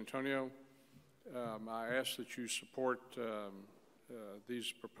Centro San Antonio. I ask that you support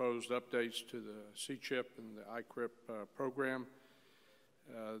these proposed updates to the CCHIP and the ICRIP program.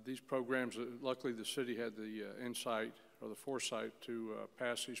 These programs, luckily the city had the insight or the foresight to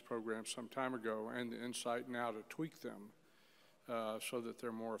pass these programs some time ago, and the insight now to tweak them so that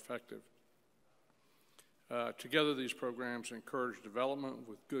they're more effective. Together, these programs encourage development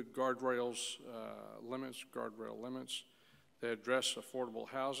with good guardrail limits. They address affordable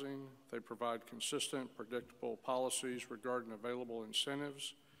housing. They provide consistent, predictable policies regarding available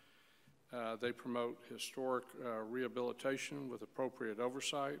incentives. They promote historic rehabilitation with appropriate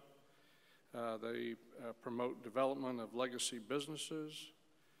oversight. They promote development of legacy businesses,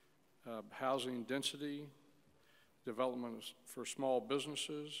 housing density, development for small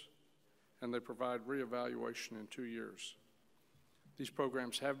businesses, and they provide reevaluation in 2 years. These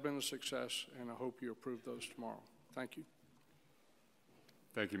programs have been a success, and I hope you approve those tomorrow. Thank you.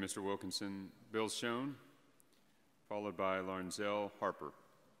 Thank you, Mr. Wilkinson. Bill Schoen, followed by Larnzell Harper.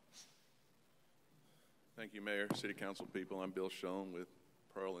 Thank you, Mayor, City Council people. I'm Bill Schoen with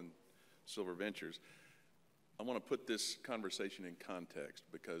Pearl and Silver Ventures. I want to put this conversation in context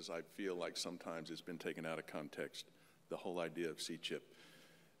because I feel like sometimes it's been taken out of context, the whole idea of CCHIP.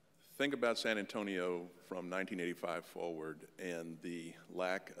 Think about San Antonio from 1985 forward and the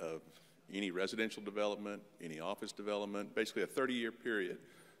lack of any residential development, any office development, basically a 30-year period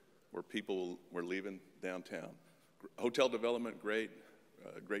where people were leaving downtown. Hotel development, great,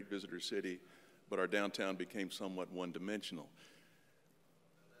 great visitor city, but our downtown became somewhat one-dimensional.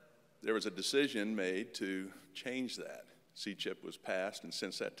 There was a decision made to change that. CCHIP was passed, and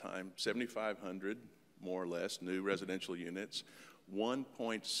since that time, 7,500, more or less, new residential units,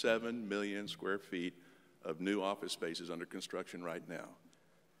 1.7 million square feet of new office spaces under construction right now.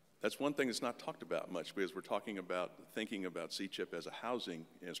 That's one thing that's not talked about much because we're thinking about CCHIP as a housing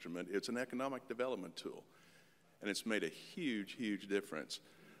instrument. It's an economic development tool, and it's made a huge, huge difference.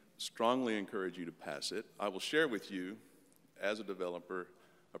 Strongly encourage you to pass it. I will share with you, as a developer,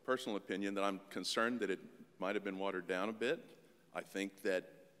 a personal opinion that I'm concerned that it might have been watered down a bit. I think that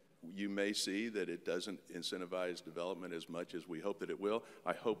you may see that it doesn't incentivize development as much as we hope that it will.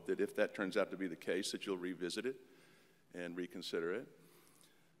 I hope that if that turns out to be the case, that you'll revisit it and reconsider it.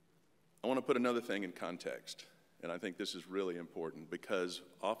 I want to put another thing in context, and I think this is really important because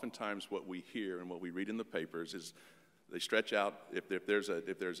oftentimes what we hear and what we read in the papers is they stretch out, if there's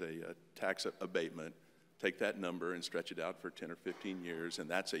a tax abatement, take that number and stretch it out for 10 or 15 years, and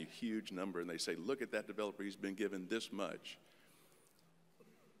that's a huge number, and they say, look at that developer, he's been given this much.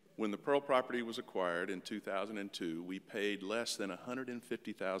 When the Pearl property was acquired in 2002, we paid less than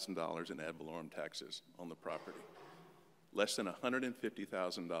 $150,000 in ad valorem taxes on the property. Less than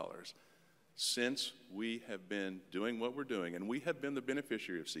 $150,000. Since we have been doing what we're doing, and we have been the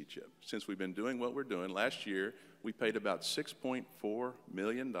beneficiary of CCHIP, since we've been doing what we're doing, last year we paid about $6.4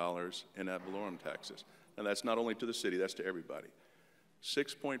 million in ad valorem taxes. And that's not only to the city, that's to everybody.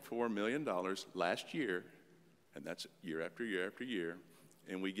 $6.4 million last year, and that's year after year after year,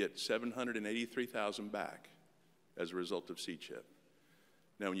 and we get $783,000 back as a result of CCHIP.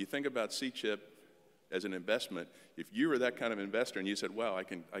 Now, when you think about CCHIP as an investment, if you were that kind of investor and you said, wow, I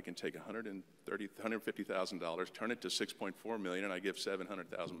can take $150,000, turn it to $6.4 million, and I give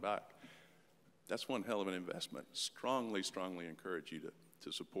 $700,000 back, that's one hell of an investment. Strongly, strongly encourage you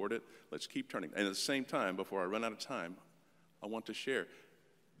to support it. Let's keep turning. And at the same time, before I run out of time, I want to share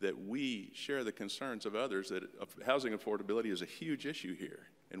that we share the concerns of others that housing affordability is a huge issue here,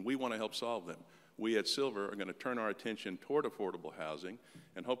 and we want to help solve them. We at Silver are going to turn our attention toward affordable housing,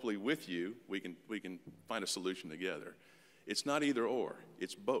 and hopefully with you, we can find a solution together. It's not either or,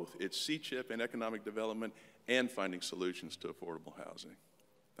 it's both. It's CCHIP and economic development and finding solutions to affordable housing.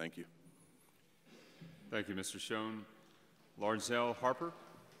 Thank you. Thank you, Mr. Schoen. Larzell Harper,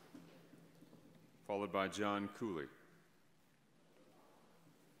 followed by John Cooley.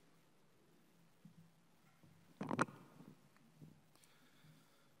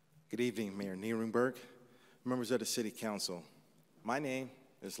 Good evening, Mayor Nierenberg, members of the City Council. My name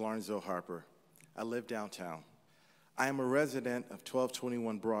is Larzell Harper. I live downtown. I am a resident of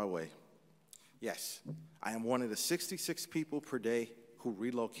 1221 Broadway. Yes, I am one of the 66 people per day who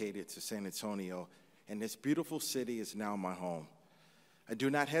relocated to San Antonio, and this beautiful city is now my home. I do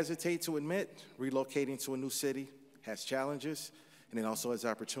not hesitate to admit relocating to a new city has challenges, and it also has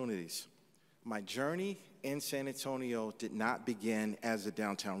opportunities. My journey in San Antonio did not begin as a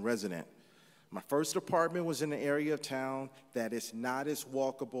downtown resident. My first apartment was in an area of town that is not as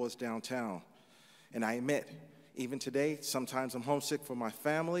walkable as downtown. And I admit, even today, sometimes I'm homesick for my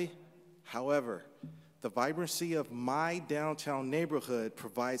family. However, the vibrancy of my downtown neighborhood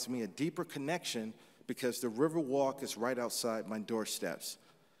provides me a deeper connection because the Riverwalk is right outside my doorsteps.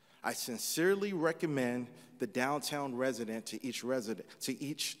 I sincerely recommend the downtown resident to each resident,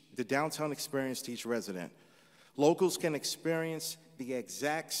 the downtown experience to each resident. Locals can experience the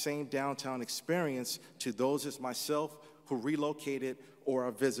exact same downtown experience to those as myself who relocated or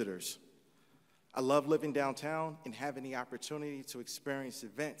are visitors. I love living downtown and having the opportunity to experience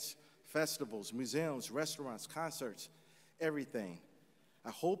events, festivals, museums, restaurants, concerts, everything. I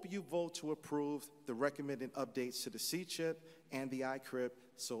hope you vote to approve the recommended updates to the CCHIP and the ICRIP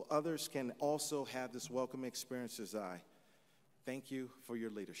so others can also have this welcome experience as I. Thank you for your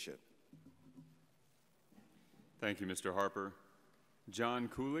leadership. Thank you, Mr. Harper. John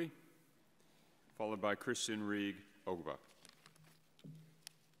Cooley, followed by Christian Reeg Ogba.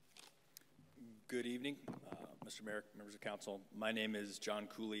 Good evening, Mr. Mayor, members of council. My name is John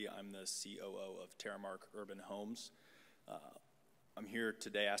Cooley. I'm the COO of Terramark Urban Homes. I'm here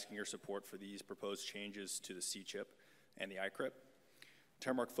today asking your support for these proposed changes to the CCHIP and the ICRIP.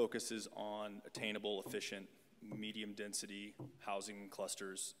 Terramark focuses on attainable, efficient, medium-density housing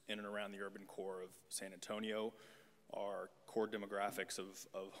clusters in and around the urban core of San Antonio. Our core demographics of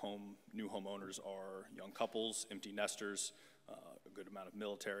new homeowners are young couples, empty nesters, a good amount of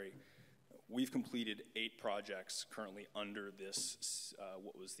military. We've completed 8 projects currently under this,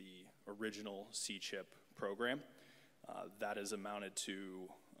 what was the original CCHIP program. That has amounted to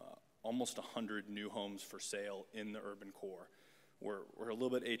almost 100 new homes for sale in the urban core. We're a little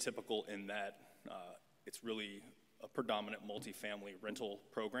bit atypical in that it's really a predominant multifamily rental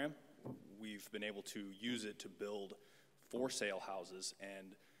program. We've been able to use it to build for sale houses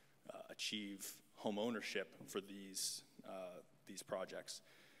and achieve home ownership for these projects.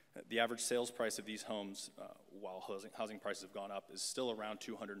 The average sales price of these homes, while housing prices have gone up, is still around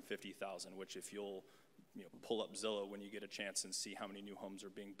 $250,000, which if you'll pull up Zillow when you get a chance and see how many new homes are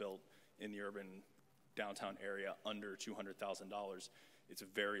being built in the urban downtown area under $200,000, it's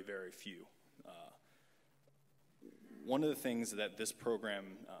very, very few. One of the things that this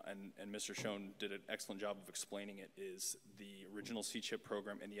program, and Mr. Schoen did an excellent job of explaining it, is the original C-CHIP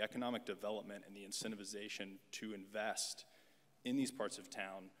program and the economic development and the incentivization to invest in these parts of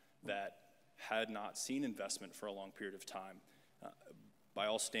town that had not seen investment for a long period of time. By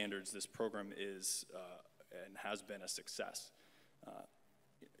all standards, this program is and has been a success.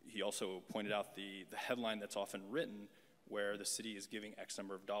 He also pointed out the headline that's often written where the city is giving X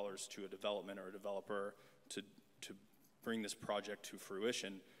number of dollars to a development or a developer to bring this project to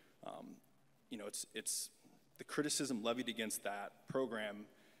fruition. It's the criticism levied against that program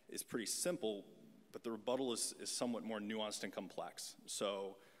is pretty simple, but the rebuttal is somewhat more nuanced and complex.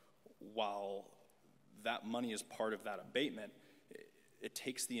 So while that money is part of that abatement, it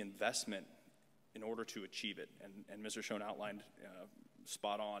takes the investment in order to achieve it. And Mr. Schoen outlined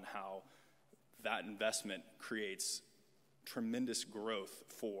spot on how that investment creates tremendous growth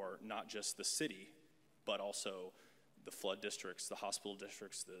for not just the city, but also the flood districts, the hospital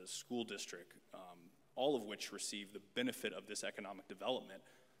districts, the school district, all of which receive the benefit of this economic development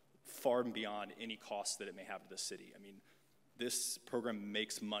far and beyond any cost that it may have to the city. I mean, this program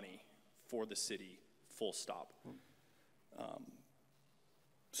makes money for the city, full stop.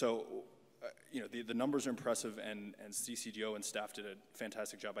 The numbers are impressive, and CCGO and staff did a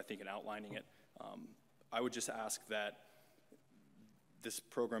fantastic job, I think, in outlining it. I would just ask that this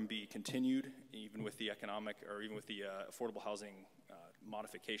program be continued, even with the economic, or even with the affordable housing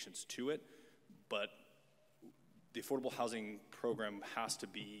modifications to it, but the affordable housing program has to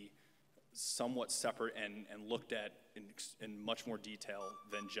be somewhat separate and looked at in much more detail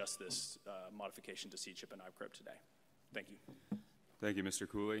than just this modification to C-CHIP and ICRIP today. Thank you. Thank you, Mr.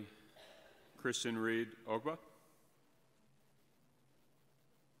 Cooley. Christian Reed Ogba.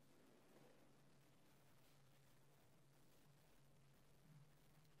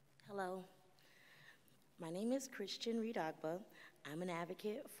 Hello, my name is Christian Reed Ogba. I'm an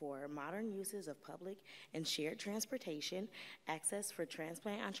advocate for modern uses of public and shared transportation, access for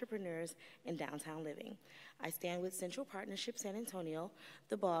transplant entrepreneurs, and downtown living. I stand with Central Partnership San Antonio,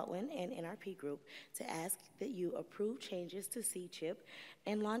 the Baldwin, and NRP Group to ask that you approve changes to C-CHIP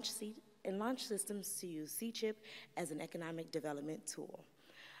and launch systems to use C-CHIP as an economic development tool.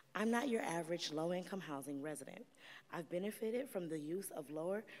 I'm not your average low-income housing resident. I've benefited from the use of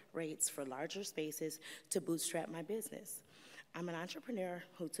lower rates for larger spaces to bootstrap my business. I'm an entrepreneur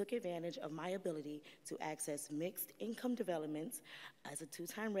who took advantage of my ability to access mixed income developments as a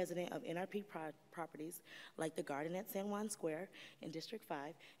two-time resident of NRP properties like the Garden at San Juan Square in District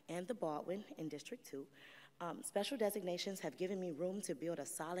 5 and the Baldwin in District 2. Special designations have given me room to build a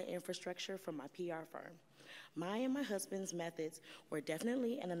solid infrastructure for my PR firm. My and my husband's methods were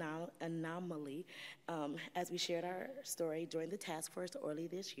definitely an anomaly as we shared our story during the task force early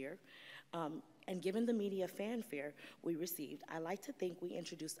this year. And given the media fanfare we received, I like to think we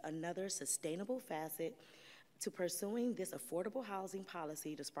introduced another sustainable facet to pursuing this affordable housing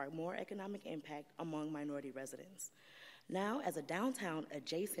policy to spark more economic impact among minority residents. Now, as a downtown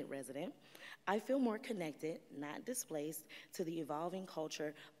adjacent resident, I feel more connected, not displaced, to the evolving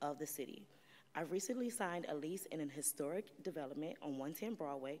culture of the city. I've recently signed a lease in an historic development on 110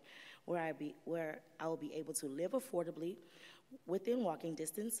 Broadway where I will be able to live affordably within walking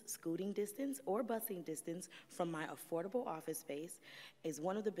distance, scooting distance, or busing distance from my affordable office space is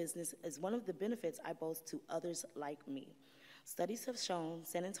one of the benefits I boast to others like me. Studies have shown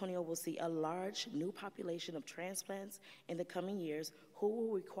San Antonio will see a large new population of transplants in the coming years who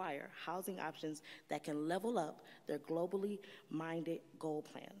will require housing options that can level up their globally minded goal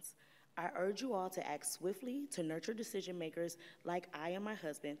plans. I urge you all to act swiftly to nurture decision makers like I and my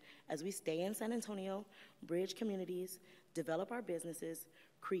husband as we stay in San Antonio, bridge communities, develop our businesses,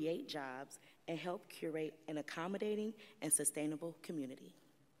 create jobs, and help curate an accommodating and sustainable community.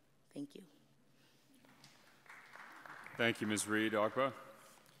 Thank you. Thank you, Ms. Reed Ogba.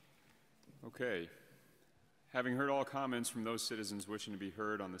 Okay. Having heard all comments from those citizens wishing to be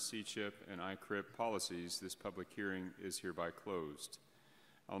heard on the C-CHIP and ICRIP policies, this public hearing is hereby closed.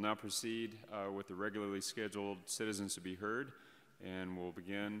 I'll now proceed with the regularly scheduled citizens to be heard, and we'll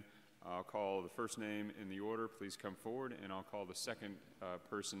begin. I'll call the first name in the order. Please come forward, and I'll call the second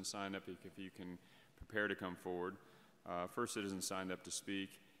person signed up if you can prepare to come forward. First citizen signed up to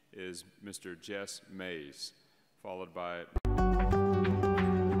speak is Mr. Jess Mays, followed by